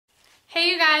Hey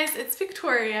you guys, it's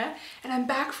Victoria and I'm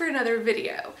back for another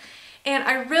video. And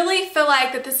I really feel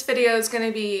like that this video is going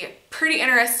to be pretty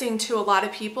interesting to a lot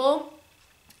of people,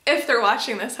 if they're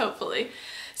watching this hopefully.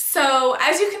 So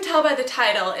as you can tell by the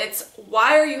title, it's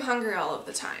why are you hungry all of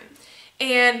the time?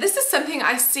 And this is something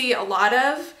I see a lot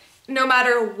of. No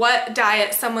matter what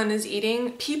diet someone is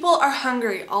eating, people are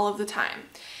hungry all of the time.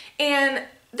 And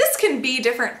this can be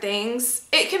different things.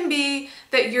 It can be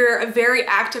that you're a very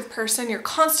active person, you're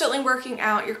constantly working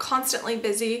out, you're constantly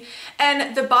busy,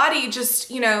 and the body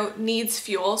just, needs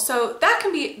fuel. So that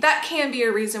can be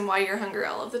a reason why you're hungry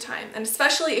all of the time. And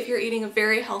especially if you're eating a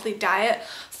very healthy diet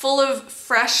full of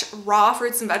fresh, raw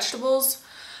fruits and vegetables,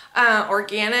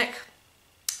 organic,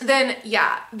 then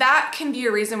yeah, that can be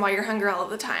a reason why you're hungry all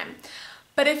of the time.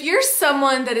 But if you're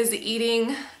someone that is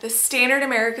eating the standard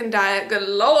American diet, good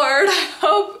Lord, I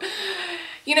hope,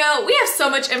 we have so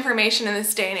much information in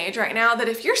this day and age right now that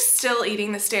if you're still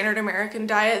eating the standard American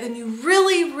diet, then you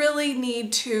really, really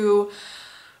need to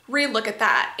relook at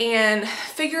that and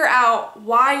figure out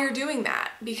why you're doing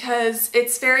that, because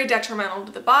it's very detrimental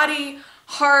to the body,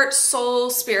 heart, soul,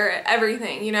 spirit,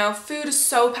 everything. Food is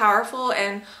so powerful,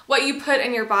 and what you put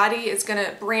in your body is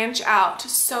gonna branch out to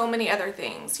so many other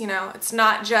things. It's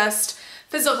not just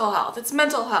physical health, it's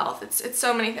mental health, it's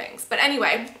so many things. But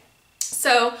anyway,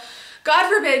 so God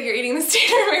forbid you're eating the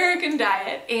standard American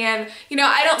diet. And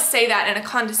I don't say that in a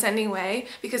condescending way,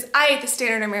 because I ate the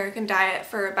standard American diet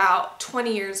for about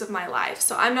 20 years of my life.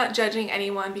 So I'm not judging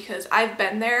anyone, because I've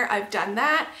been there, I've done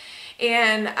that,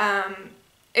 and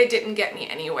it didn't get me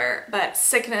anywhere but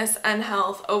sickness,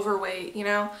 unhealth, overweight,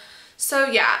 So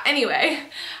yeah, anyway,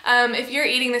 if you're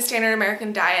eating the standard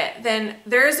American diet, then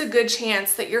there's a good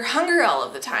chance that you're hungry all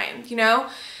of the time,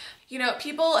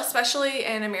 people, especially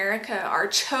in America, are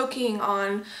choking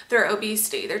on their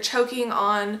obesity. They're choking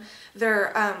on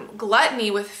their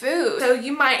gluttony with food. So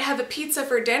you might have a pizza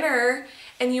for dinner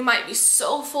and you might be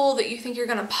so full that you think you're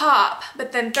gonna pop,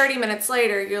 but then 30 minutes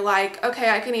later, you're like, okay,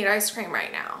 I can eat ice cream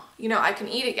right now. I can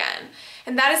eat again.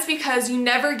 And that is because you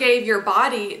never gave your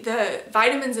body the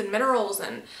vitamins and minerals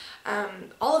and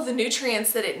all of the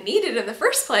nutrients that it needed in the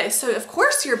first place. So of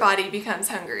course your body becomes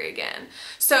hungry again.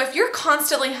 So if you're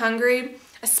constantly hungry,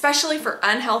 especially for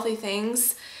unhealthy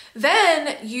things,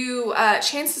 then you,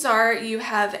 chances are you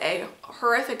have a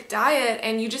horrific diet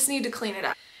and you just need to clean it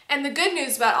up. And the good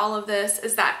news about all of this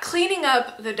is that cleaning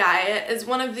up the diet is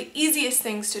one of the easiest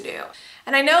things to do.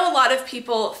 And I know a lot of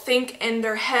people think in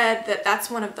their head that that's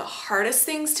one of the hardest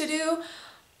things to do,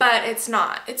 but it's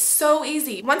not. It's so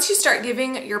easy. Once you start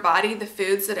giving your body the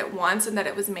foods that it wants and that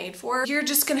it was made for, you're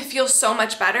just gonna feel so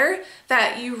much better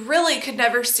that you really could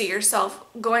never see yourself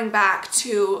going back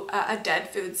to a dead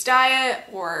foods diet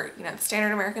or, the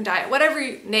standard American diet, whatever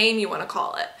name you wanna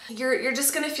call it. You're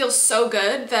just gonna feel so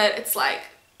good that it's like,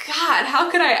 God,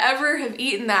 how could I ever have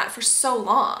eaten that for so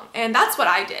long? And that's what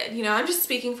I did. I'm just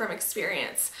speaking from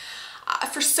experience.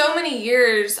 For so many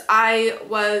years, I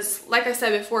was, like I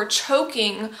said before,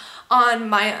 choking on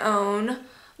my own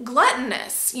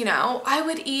gluttonous. I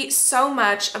would eat so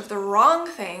much of the wrong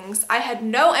things. I had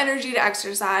no energy to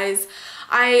exercise.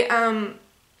 I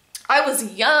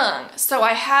was young, so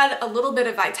I had a little bit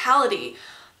of vitality.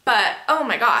 But oh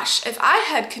my gosh, if I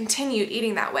had continued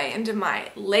eating that way into my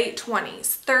late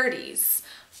 20s, 30s,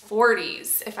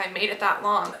 40s, if I made it that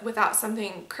long without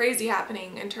something crazy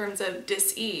happening in terms of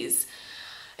dis-ease,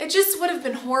 it just would have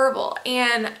been horrible.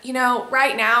 And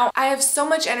right now I have so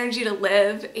much energy to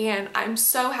live and I'm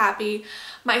so happy.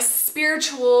 My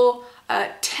spiritual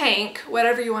tank,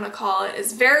 whatever you want to call it,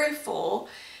 is very full,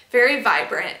 very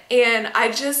vibrant, and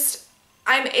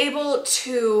I'm able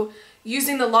to,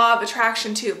 using the law of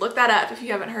attraction too, look that up if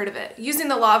you haven't heard of it. Using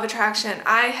the law of attraction,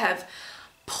 I have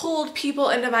pulled people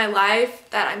into my life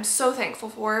that I'm so thankful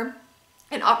for,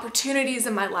 and opportunities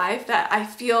in my life that I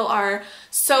feel are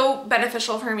so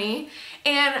beneficial for me.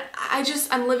 And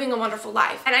I'm living a wonderful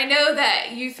life. And I know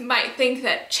that you might think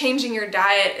that changing your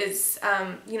diet is,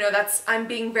 I'm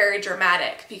being very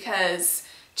dramatic, because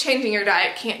changing your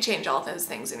diet can't change all those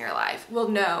things in your life. Well,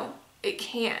 no, it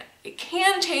can't. It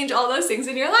can change all those things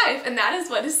in your life, and that is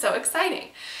what is so exciting.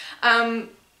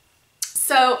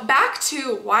 So back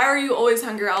to why are you always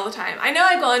hungry all the time? I know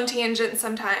I go on tangents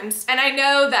sometimes, and I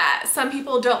know that some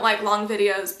people don't like long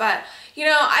videos, but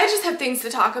I just have things to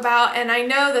talk about, and I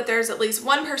know that there's at least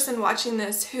one person watching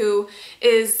this who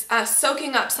is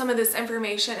soaking up some of this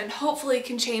information and hopefully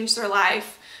can change their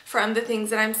life from the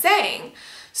things that I'm saying.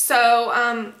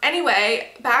 So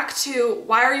anyway, back to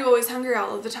why are you always hungry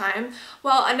all of the time?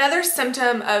 Well, another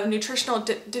symptom of nutritional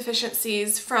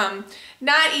deficiencies from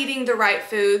not eating the right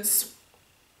foods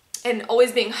and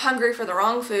always being hungry for the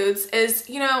wrong foods is,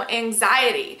 you know,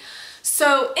 anxiety.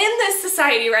 So in this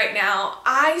society right now,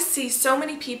 I see so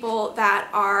many people that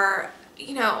are,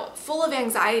 you know, full of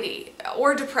anxiety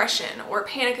or depression or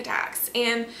panic attacks.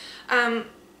 And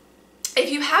if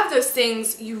you have those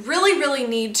things, you really, really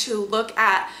need to look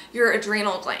at your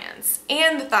adrenal glands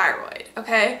and the thyroid,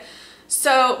 okay?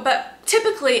 So, but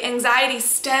typically anxiety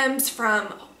stems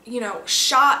from, you know,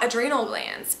 shot adrenal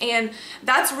glands, and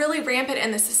that's really rampant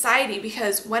in the society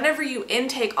because whenever you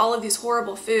intake all of these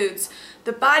horrible foods,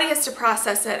 the body has to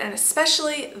process it, and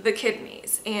especially the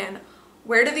kidneys. And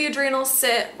where do the adrenals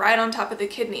sit? Right on top of the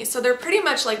kidneys. So they're pretty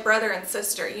much like brother and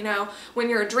sister, you know. When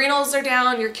your adrenals are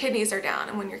down, your kidneys are down.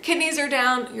 And when your kidneys are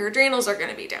down, your adrenals are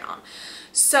going to be down.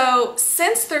 So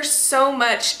since there's so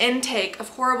much intake of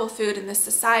horrible food in this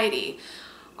society,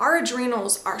 our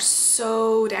adrenals are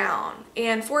so down.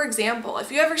 And for example,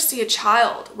 if you ever see a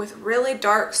child with really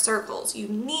dark circles, you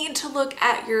need to look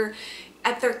at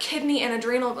their kidney and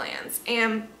adrenal glands.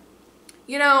 And,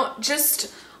 you know,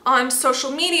 just on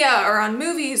social media or on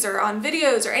movies or on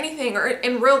videos or anything, or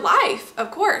in real life,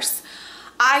 of course,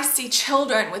 I see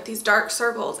children with these dark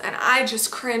circles, and I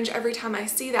just cringe every time I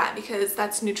see that because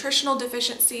that's nutritional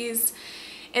deficiencies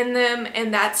in them,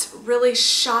 and that's really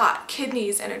shot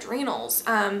kidneys and adrenals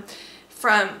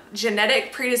from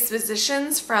genetic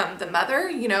predispositions from the mother,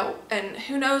 you know, and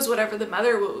who knows, whatever the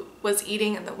mother was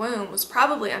eating in the womb was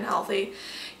probably unhealthy,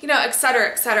 you know, et cetera,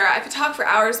 et cetera. I could talk for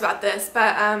hours about this,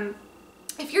 but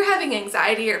if you're having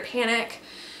anxiety or panic,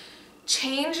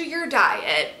 change your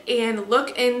diet and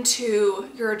look into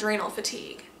your adrenal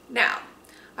fatigue. Now,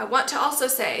 I want to also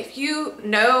say, if you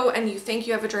know and you think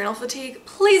you have adrenal fatigue,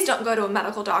 please don't go to a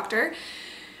medical doctor,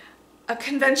 a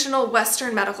conventional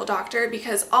Western medical doctor,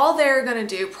 because all they're going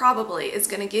to do probably is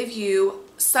going to give you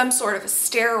some sort of a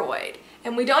steroid.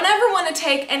 And we don't ever want to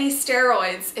take any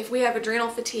steroids if we have adrenal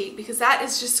fatigue, because that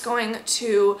is just going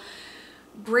to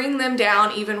bring them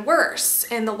down even worse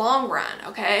in the long run,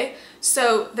 okay?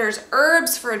 So there's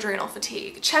herbs for adrenal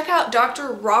fatigue. Check out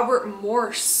Dr. Robert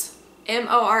Morse,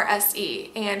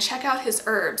 M-O-R-S-E, and check out his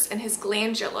herbs and his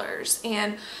glandulars.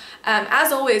 And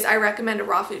as always, I recommend a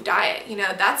raw food diet. You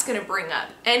know, that's going to bring up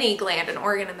any gland and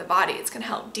organ in the body. It's going to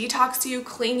help detox you,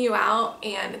 clean you out,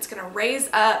 and it's going to raise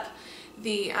up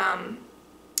the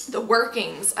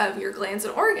workings of your glands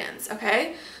and organs,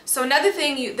 okay? So another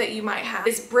thing that you might have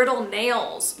is brittle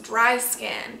nails, dry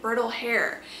skin, brittle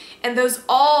hair, and those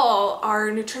all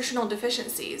are nutritional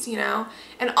deficiencies, you know?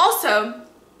 And also,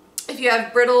 if you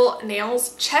have brittle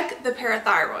nails, check the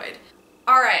parathyroid.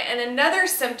 All right, and another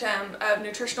symptom of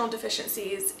nutritional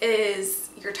deficiencies is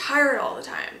you're tired all the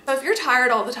time. So if you're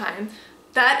tired all the time,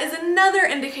 that is another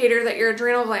indicator that your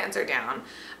adrenal glands are down.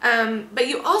 But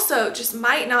you also just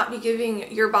might not be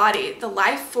giving your body the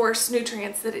life force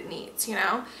nutrients that it needs, you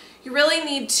know? You really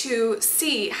need to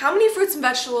see how many fruits and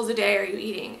vegetables a day are you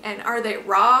eating, and are they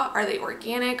raw? Are they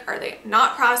organic? Are they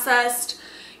not processed?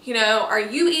 You know, are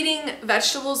you eating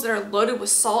vegetables that are loaded with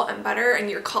salt and butter and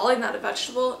you're calling that a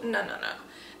vegetable? No, no, no.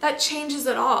 That changes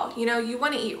it all. You know, you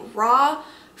want to eat raw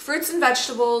fruits and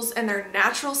vegetables in their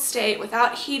natural state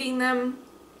without heating them,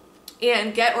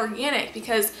 and get organic,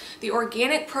 because the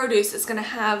organic produce is going to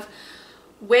have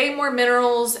way more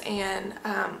minerals and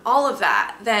all of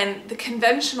that than the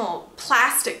conventional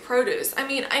plastic produce. I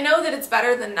mean, I know that it's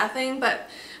better than nothing, but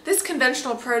this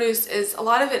conventional produce is, a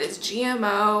lot of it is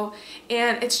GMO,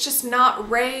 and it's just not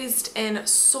raised in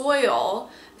soil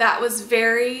that was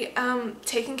very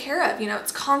taken care of. You know,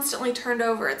 it's constantly turned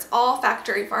over. It's all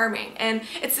factory farming. And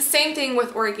it's the same thing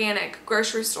with organic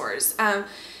grocery stores.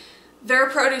 Their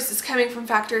produce is coming from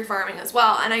factory farming as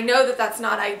well. And I know that that's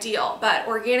not ideal, but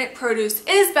organic produce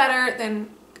is better than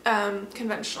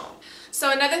conventional.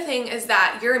 So another thing is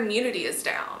that your immunity is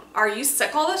down. Are you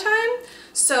sick all the time?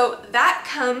 So that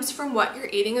comes from what you're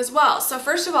eating as well. So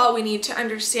first of all, we need to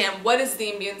understand, what is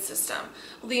the immune system?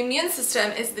 Well, the immune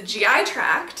system is the GI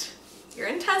tract, your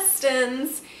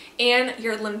intestines, and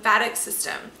your lymphatic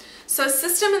system. So a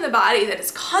system in the body that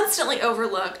is constantly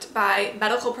overlooked by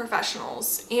medical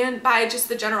professionals and by just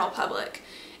the general public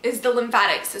is the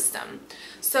lymphatic system.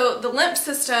 So the lymph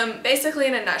system, basically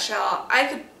in a nutshell, I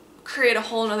could create a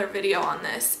whole nother video on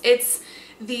this. It's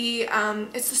the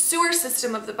sewer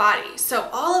system of the body. So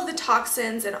all of the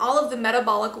toxins and all of the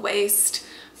metabolic waste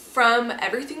from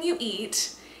everything you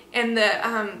eat, and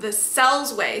the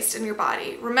cells waste in your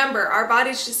body. Remember, our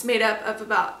body's just made up of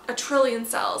about 1 trillion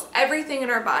cells. Everything in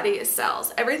our body is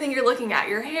cells. Everything you're looking at,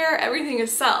 your hair, everything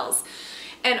is cells.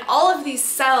 And all of these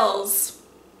cells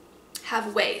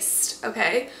have waste,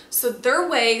 okay? So their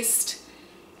waste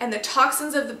and the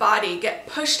toxins of the body get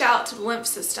pushed out to the lymph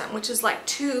system, which is like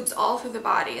tubes all through the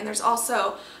body. And there's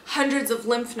also hundreds of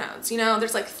lymph nodes. You know,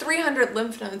 there's like 300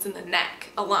 lymph nodes in the neck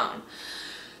alone.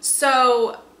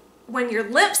 So when your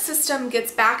lymph system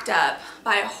gets backed up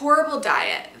by a horrible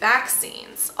diet,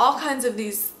 vaccines, all kinds of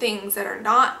these things that are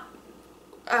not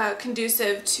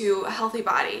conducive to a healthy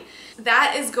body,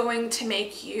 that is going to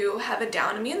make you have a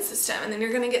down immune system, and then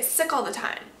you're going to get sick all the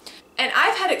time. And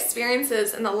I've had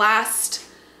experiences in the last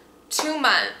 2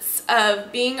 months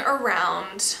of being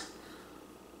around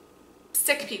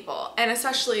sick people, and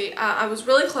especially I was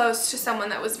really close to someone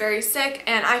that was very sick,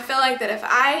 and I feel like that if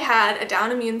I had a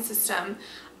down immune system,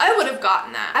 I would have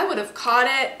gotten that. I would have caught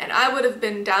it, and I would have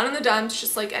been down in the dumps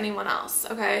just like anyone else,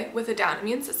 okay, with a down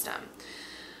immune system.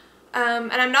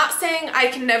 And I'm not saying I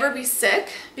can never be sick,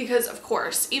 because of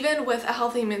course, even with a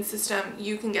healthy immune system,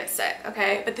 you can get sick,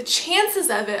 okay? But the chances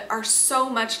of it are so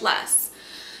much less.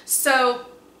 So,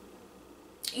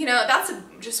 you know, that's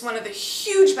just one of the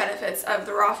huge benefits of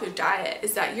the raw food diet,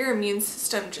 is that your immune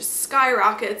system just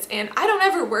skyrockets, and I don't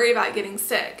ever worry about getting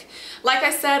sick. Like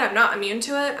I said, I'm not immune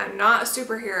to it. I'm not a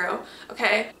superhero,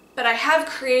 okay? But I have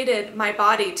created my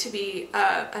body to be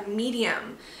a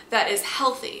medium that is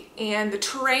healthy, and the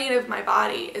terrain of my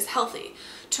body is healthy,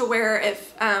 to where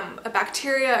if a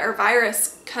bacteria or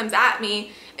virus comes at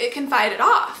me, it can fight it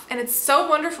off. And it's so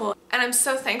wonderful, and I'm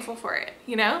so thankful for it,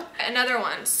 you know? Another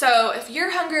one, so if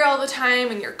you're hungry all the time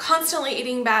and you're constantly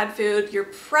eating bad food, you're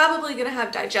probably gonna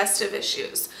have digestive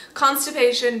issues.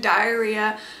 Constipation,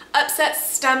 diarrhea, upset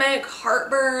stomach,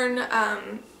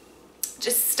 heartburn,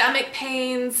 just stomach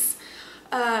pains,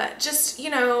 just, you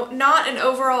know, not an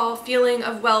overall feeling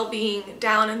of well-being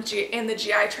down in the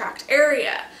GI tract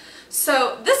area.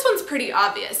 So this one's pretty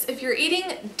obvious. If you're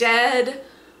eating dead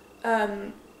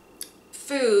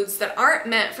foods that aren't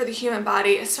meant for the human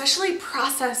body, especially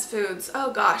processed foods,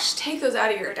 oh gosh, take those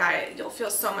out of your diet. You'll feel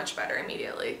so much better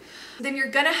immediately. Then you're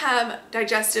gonna have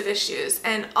digestive issues,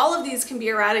 and all of these can be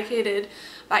eradicated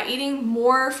by eating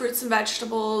more fruits and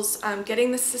vegetables,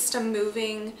 getting the system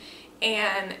moving,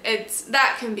 and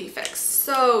that can be fixed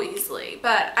so easily.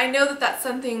 But I know that that's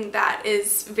something that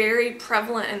is very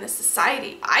prevalent in the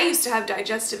society. I used to have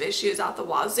digestive issues out the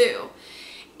wazoo,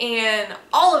 and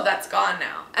all of that's gone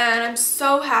now, and I'm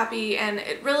so happy, and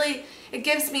it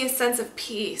gives me a sense of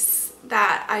peace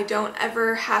that I don't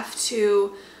ever have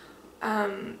to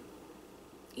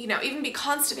you know, even be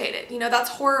constipated. You know, that's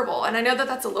horrible, and I know that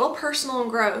that's a little personal and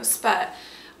gross, but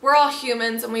we're all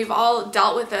humans, and we've all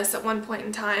dealt with this at one point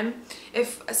in time,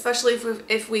 especially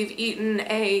if we've eaten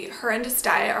a horrendous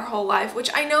diet our whole life, which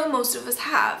I know most of us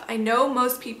have. I know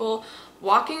most people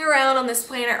walking around on this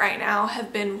planet right now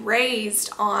have been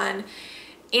raised on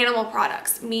animal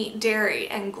products, meat, dairy,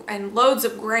 and loads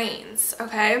of grains,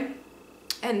 okay?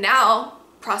 And now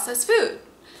processed food,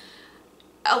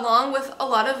 along with a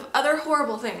lot of other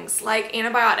horrible things like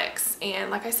antibiotics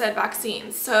and, like I said,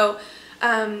 vaccines. So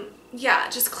yeah,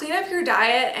 just clean up your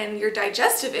diet, and your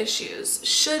digestive issues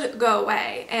should go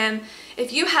away. And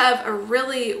if you have a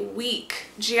really weak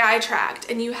GI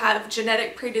tract and you have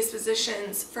genetic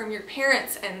predispositions from your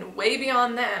parents and way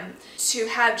beyond them to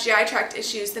have GI tract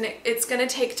issues, then it's going to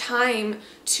take time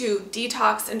to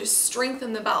detox and to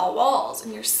strengthen the bowel walls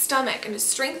and your stomach and to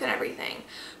strengthen everything.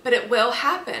 But it will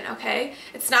happen, okay?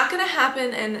 It's not gonna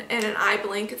happen in an eye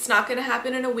blink. It's not gonna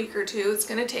happen in a week or two. It's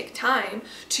gonna take time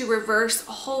to reverse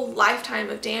a whole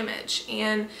lifetime of damage.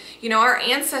 And, you know, our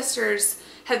ancestors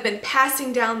have been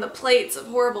passing down the plates of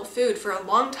horrible food for a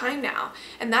long time now.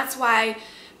 And that's why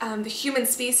the human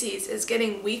species is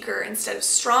getting weaker instead of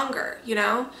stronger, you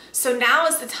know? So now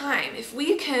is the time. If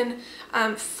we can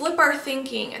flip our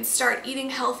thinking and start eating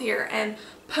healthier and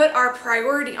put our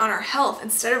priority on our health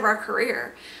instead of our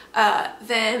career,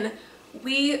 then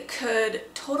we could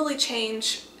totally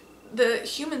change the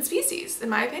human species, in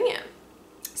my opinion.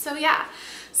 So yeah,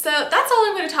 so that's all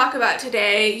I'm going to talk about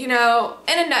today. You know,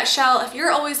 in a nutshell, if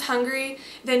you're always hungry,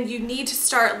 then you need to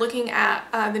start looking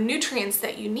at the nutrients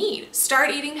that you need.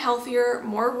 Start eating healthier,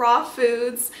 more raw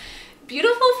foods,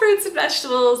 beautiful fruits and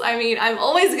vegetables. I mean, I'm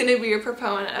always going to be a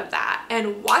proponent of that.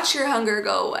 And watch your hunger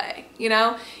go away. You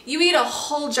know, you eat a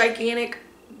whole gigantic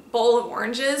bowl of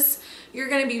oranges, you're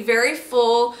going to be very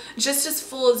full, just as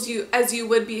full as you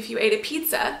would be if you ate a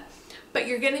pizza, but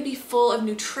you're going to be full of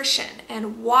nutrition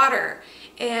and water,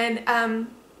 and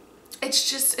it's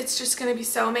just going to be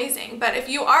so amazing. But if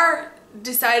you are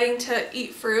deciding to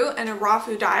eat fruit and a raw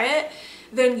food diet,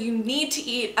 then you need to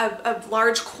eat a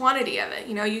large quantity of it.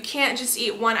 You know, you can't just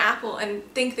eat one apple and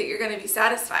think that you're going to be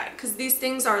satisfied, because these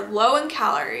things are low in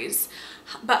calories,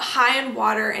 but high in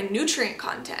water and nutrient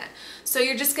content. So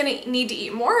you're just gonna need to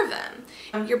eat more of them.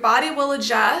 Your body will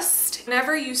adjust.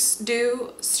 Whenever you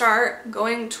do start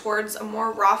going towards a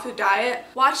more raw food diet,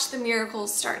 watch the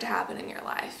miracles start to happen in your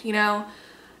life. You know,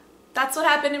 that's what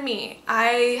happened to me.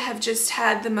 I have just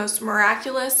had the most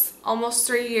miraculous almost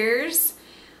 3 years.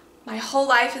 My whole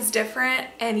life is different,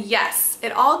 and yes,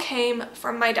 it all came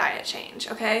from my diet change,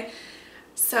 okay?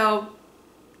 So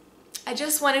I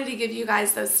just wanted to give you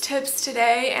guys those tips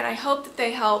today, and I hope that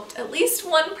they helped at least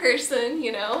one person,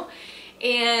 you know?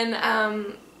 And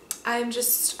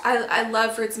I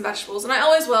love fruits and vegetables, and I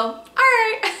always will. All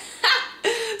right.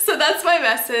 So that's my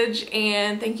message,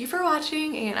 and thank you for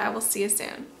watching, and I will see you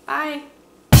soon. Bye.